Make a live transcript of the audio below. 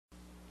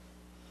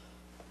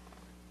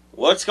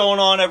What's going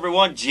on,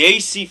 everyone?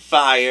 JC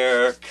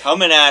Fire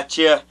coming at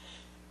you.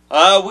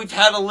 We've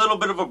had a little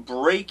bit of a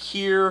break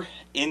here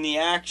in the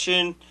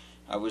action.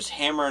 I was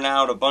hammering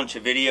out a bunch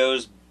of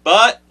videos,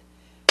 but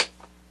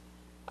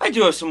I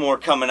do have some more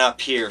coming up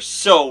here.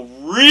 So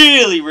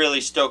really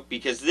stoked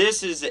because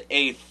this is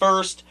a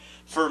first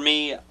for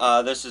me.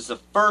 This is the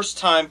first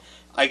time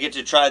I get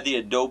to try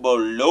the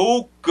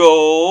Adoboloco.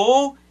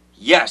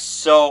 Yes,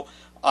 so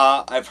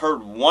I've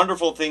heard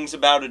wonderful things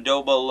about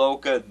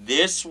Adoboloco.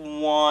 This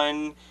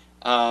one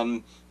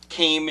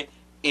came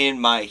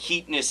in my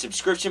Heatness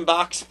subscription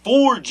box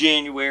for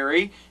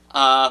January.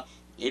 It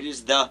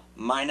is the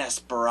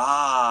Mynahs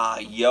Brah.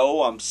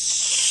 Yo, I'm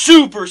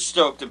super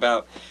stoked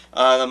about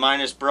the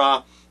Mynahs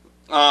Brah.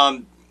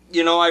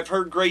 You know, I've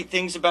heard great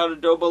things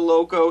about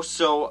Adoboloco,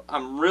 so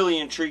I'm really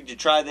intrigued to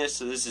try this.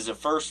 So this is a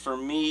first for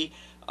me.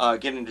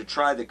 Getting to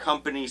try the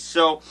company.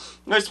 So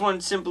this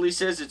one simply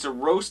says it's a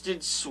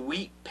roasted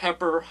sweet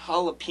pepper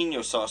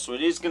jalapeno sauce. So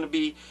it is going to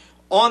be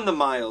on the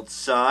mild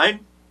side.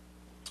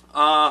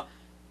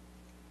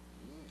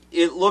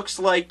 It looks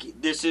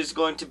like this is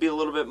going to be a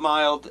little bit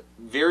mild.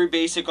 Very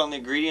basic on the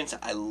ingredients.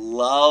 I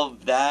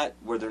love that,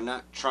 where they're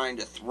not trying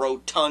to throw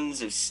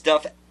tons of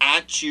stuff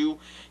at you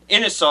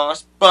in a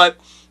sauce. But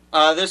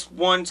this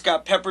one's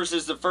got peppers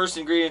as the first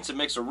ingredients. A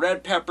mix of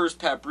red peppers,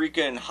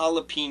 paprika, and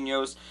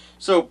jalapenos.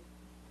 So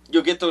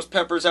you'll get those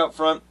peppers out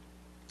front,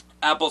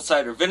 apple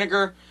cider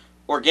vinegar,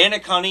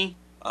 organic honey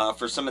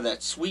for some of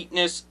that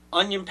sweetness,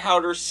 onion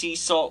powder, sea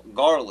salt,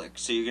 garlic.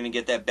 So you're going to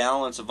get that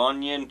balance of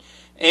onion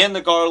and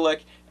the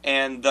garlic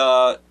and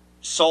the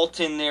salt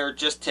in there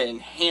just to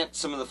enhance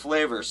some of the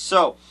flavors.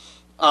 So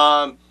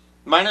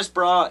Mynahs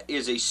Brah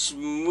is a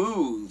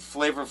smooth,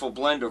 flavorful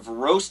blend of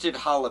roasted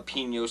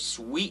jalapeno,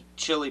 sweet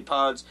chili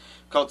pods,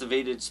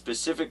 cultivated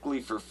specifically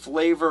for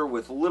flavor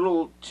with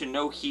little to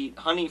no heat,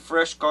 honey,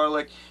 fresh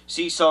garlic,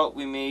 sea salt.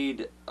 We've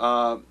made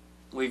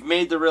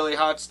the really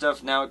hot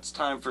stuff. Now it's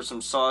time for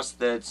some sauce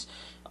that's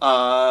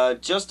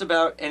just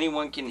about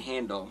anyone can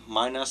handle.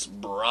 Mynahs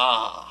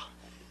Brah.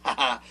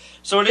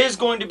 So it is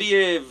going to be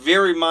a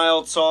very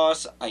mild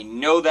sauce. I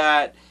know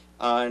that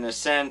in a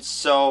sense.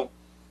 So,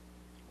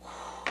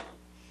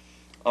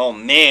 oh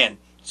man.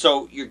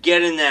 So you're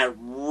getting that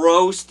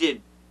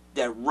roasted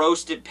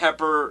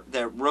pepper,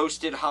 that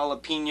roasted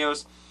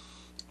jalapenos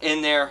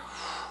in there.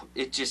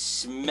 It just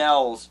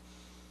smells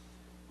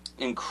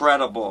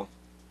incredible.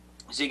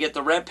 So you get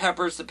the red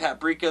peppers, the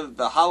paprika,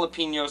 the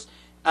jalapenos,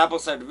 apple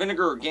cider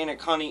vinegar,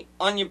 organic honey,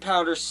 onion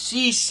powder,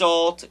 sea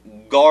salt,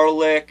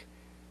 garlic.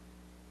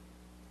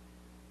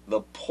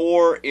 The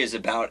pour is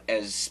about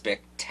as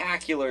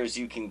spectacular as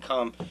you can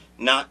come.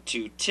 Not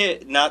too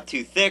thick, not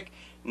too thick,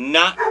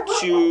 not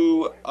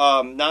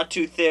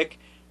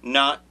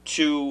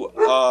too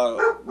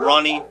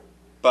runny.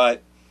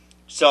 But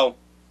so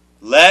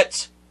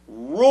let's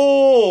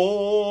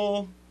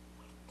roll.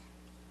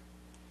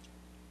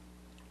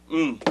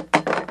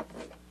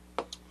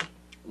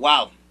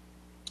 Wow,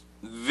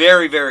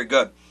 very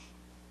good.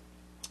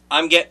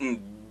 I'm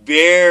getting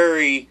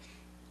very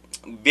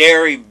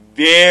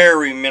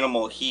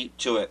minimal heat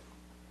to it.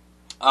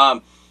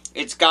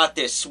 It's got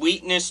this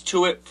sweetness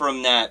to it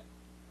from that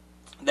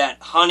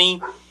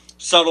honey,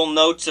 subtle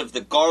notes of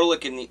the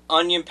garlic and the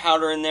onion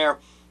powder in there,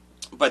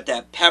 but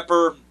that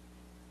pepper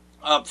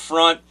up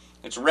front,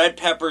 it's red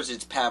peppers,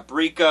 it's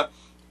paprika.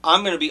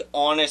 I'm going to be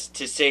honest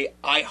to say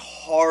I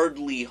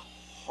hardly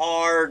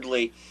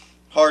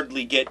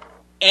get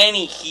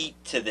any heat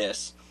to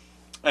this.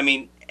 I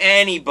mean,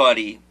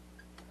 anybody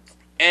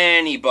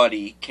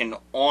can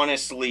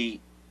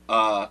honestly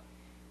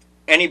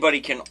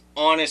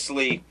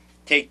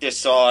take this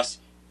sauce,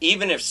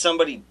 even if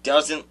somebody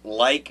doesn't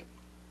like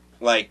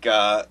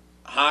hot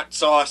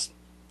sauce.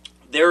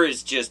 There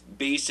is just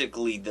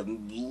basically the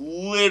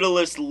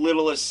littlest,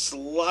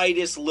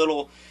 slightest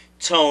little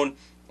tone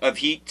of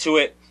heat to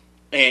it,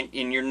 and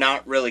you're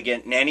not really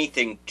getting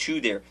anything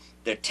to there.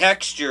 The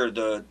texture,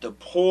 the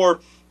pour,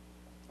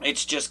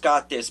 it's just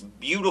got this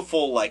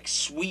beautiful like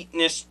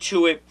sweetness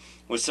to it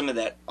with some of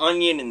that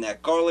onion and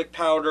that garlic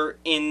powder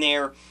in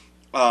there.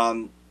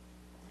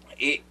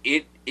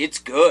 It's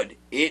good.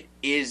 It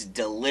is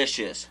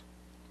delicious.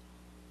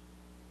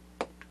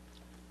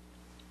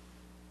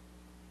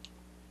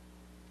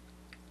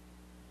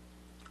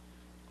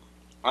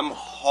 I'm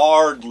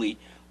hardly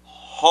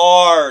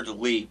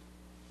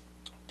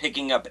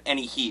picking up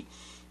any heat.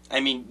 I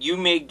mean, you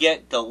may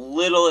get the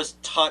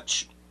littlest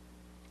touch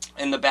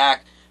in the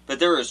back, but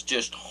there is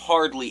just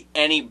hardly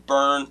any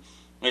burn.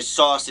 This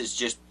sauce is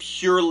just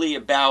purely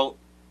about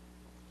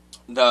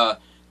the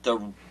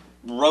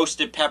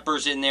roasted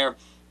peppers in there,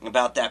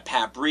 about that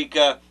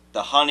paprika,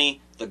 the honey,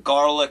 the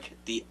garlic,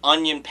 the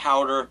onion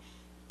powder.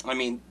 I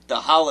mean, the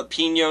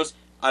jalapenos.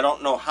 I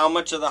don't know how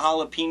much of the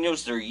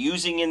jalapenos they're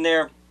using in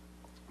there,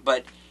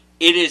 but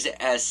it is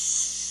as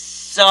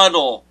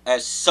subtle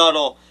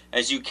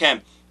as you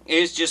can.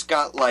 It's just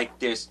got like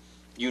this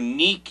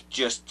unique,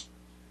 just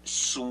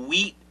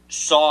sweet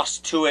sauce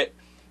to it.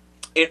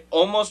 It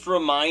almost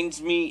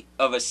reminds me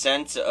of a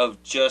sense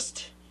of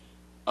just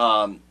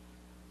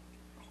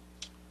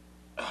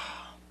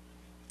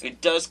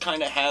It does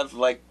kind of have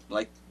like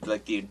the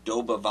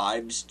adobo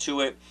vibes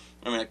to it.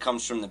 I mean, it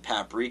comes from the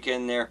paprika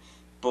in there,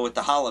 but with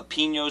the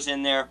jalapenos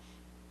in there,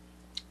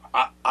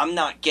 I'm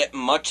not getting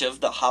much of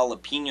the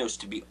jalapenos,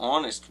 to be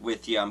honest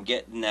with you. I'm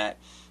getting that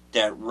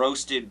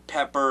roasted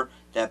pepper,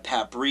 that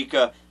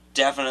paprika,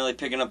 definitely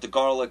picking up the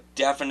garlic,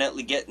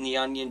 definitely getting the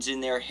onions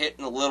in there,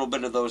 hitting a little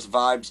bit of those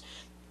vibes.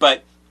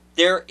 But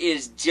there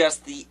is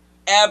just the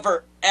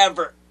ever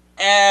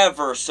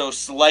so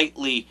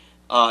slightly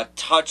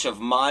touch of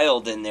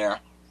mild in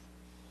there.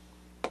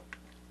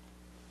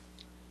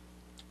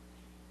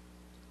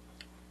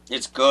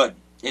 It's good.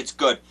 It's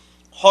good.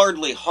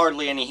 Hardly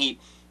any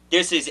heat.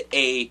 This is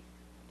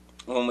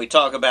when we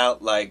talk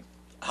about like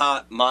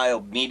hot,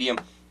 mild, medium,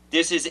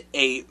 this is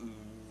a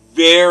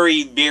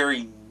very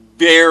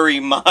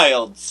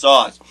mild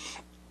sauce.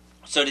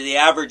 So to the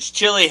average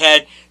chili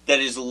head that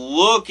is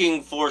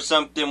looking for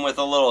something with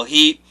a little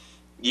heat,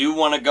 you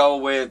want to go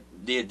with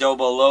the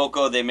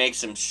Adoboloco. They make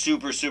some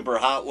super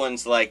hot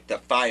ones like the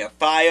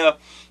Fire.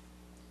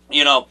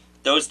 You know,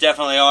 those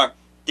definitely are.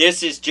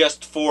 This is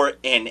just for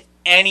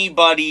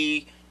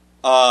anybody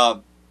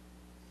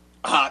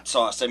hot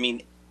sauce. I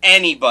mean,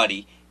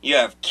 anybody. You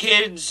have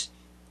kids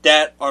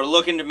that are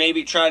looking to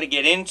maybe try to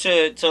get into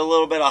a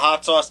little bit of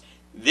hot sauce.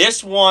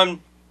 This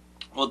one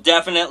will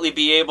definitely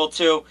be able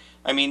to.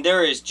 I mean,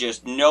 there is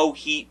just no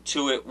heat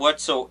to it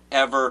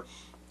whatsoever.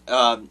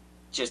 And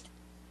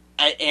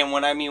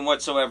when I mean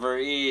whatsoever,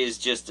 it is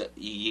just,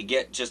 you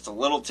get just a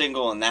little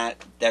tingle and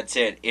that's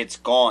it. It's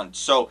gone.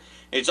 So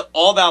it's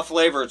all about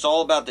flavor. It's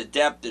all about the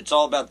depth. It's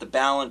all about the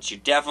balance. You're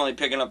definitely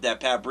picking up that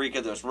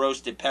paprika, those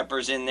roasted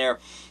peppers in there.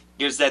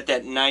 Gives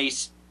that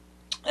nice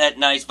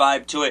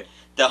vibe to it.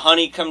 The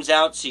honey comes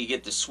out, so you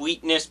get the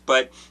sweetness,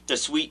 but the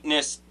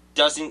sweetness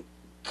doesn't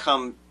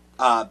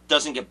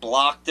get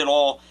blocked at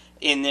all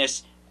in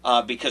this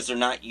because they're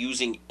not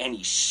using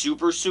any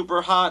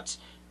super hots.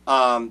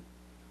 And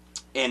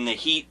the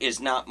heat is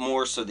not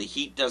more, so the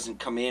heat doesn't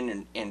come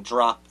in and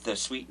drop the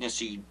sweetness.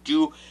 So you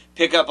do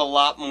pick up a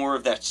lot more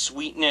of that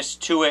sweetness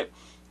to it.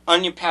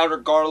 Onion powder,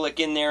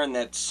 garlic in there, and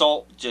that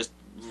salt just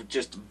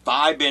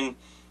vibing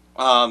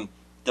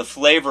the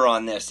flavor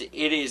on this. It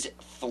is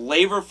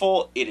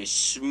flavorful. It is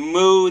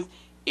smooth.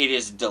 It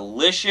is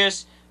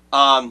delicious.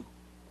 You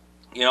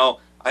know,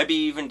 I'd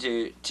be even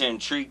to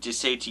intrigued to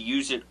say to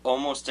use it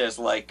almost as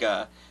like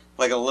a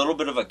little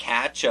bit of a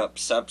ketchup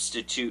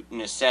substitute,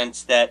 in a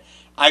sense that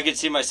I could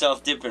see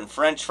myself dipping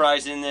French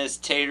fries in this,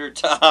 tater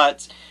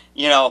tots.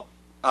 You know,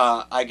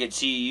 I could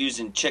see you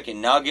using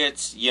chicken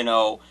nuggets. You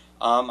know,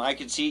 I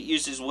could see it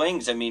used as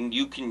wings. I mean,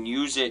 you can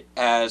use it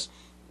as,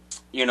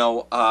 you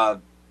know,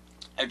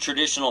 a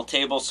traditional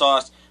table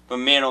sauce, but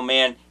man, oh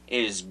man,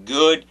 it is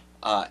good.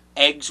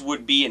 Eggs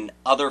would be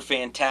another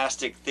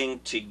fantastic thing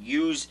to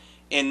use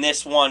in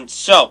this one.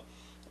 So,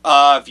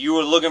 if you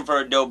were looking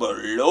for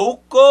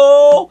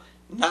Adoboloco,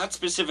 not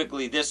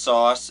specifically this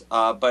sauce,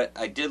 but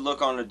I did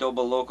look on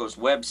Adoboloco's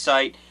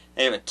website.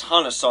 They have a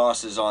ton of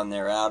sauces on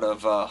there out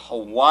of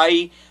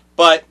Hawaii,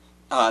 but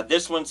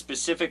this one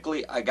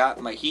specifically, I got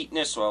my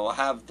Heatness, so I will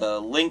have the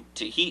link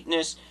to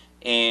Heatness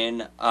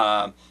in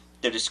the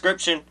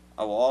description.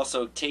 I will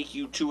also take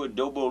you to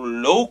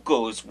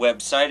Adoboloco's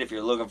website if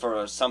you're looking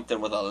for something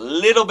with a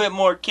little bit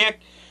more kick.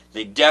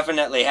 They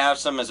definitely have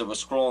some, as I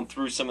was scrolling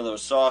through some of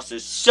those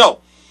sauces.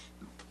 So,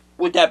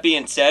 with that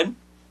being said,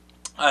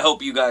 I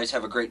hope you guys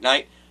have a great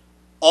night.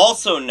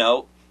 Also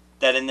note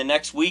that in the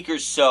next week or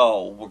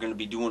so, we're going to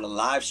be doing a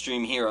live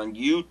stream here on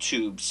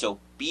YouTube. So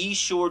be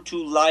sure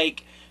to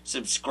like,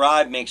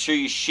 subscribe, make sure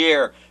you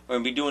share. We're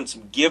going to be doing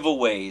some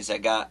giveaways. I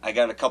got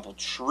a couple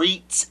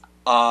treats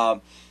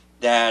that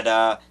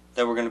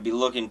we're going to be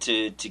looking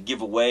to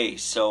give away.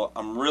 So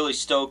I'm really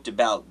stoked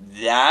about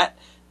that.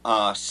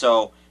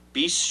 So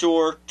be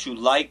sure to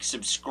like,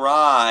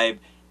 subscribe,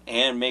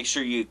 and make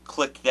sure you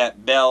click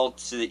that bell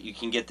so that you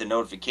can get the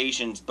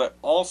notifications. But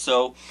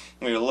also,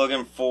 when you're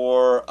looking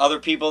for other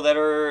people that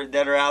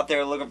are out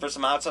there looking for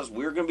some hot sauce,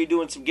 we're going to be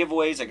doing some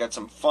giveaways. I got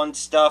some fun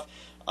stuff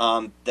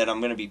that I'm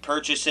going to be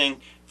purchasing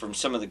from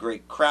some of the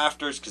great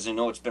crafters, because I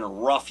know it's been a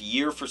rough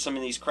year for some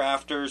of these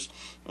crafters.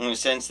 In a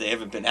sense, they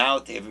haven't been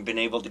out, they haven't been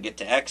able to get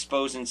to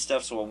expos and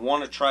stuff, so I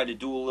want to try to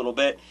do a little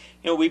bit.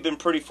 You know, we've been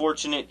pretty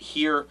fortunate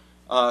here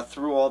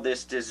through all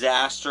this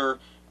disaster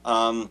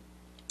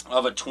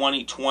of a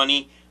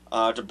 2020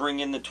 to bring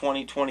in the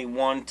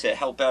 2021 to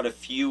help out a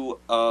few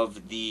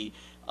of the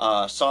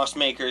sauce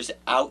makers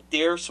out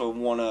there. So I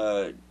want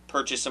to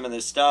purchase some of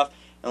this stuff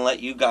and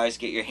let you guys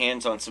get your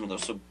hands on some of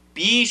those. So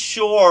be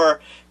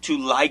sure to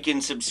like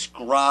and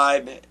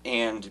subscribe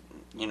and,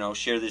 you know,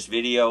 share this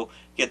video,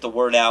 get the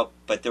word out.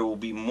 But there will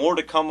be more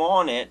to come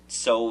on it,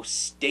 so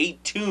stay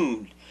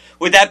tuned.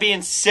 With that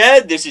being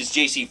said, this is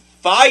JC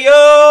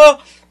Fire.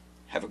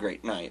 Have a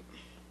great night.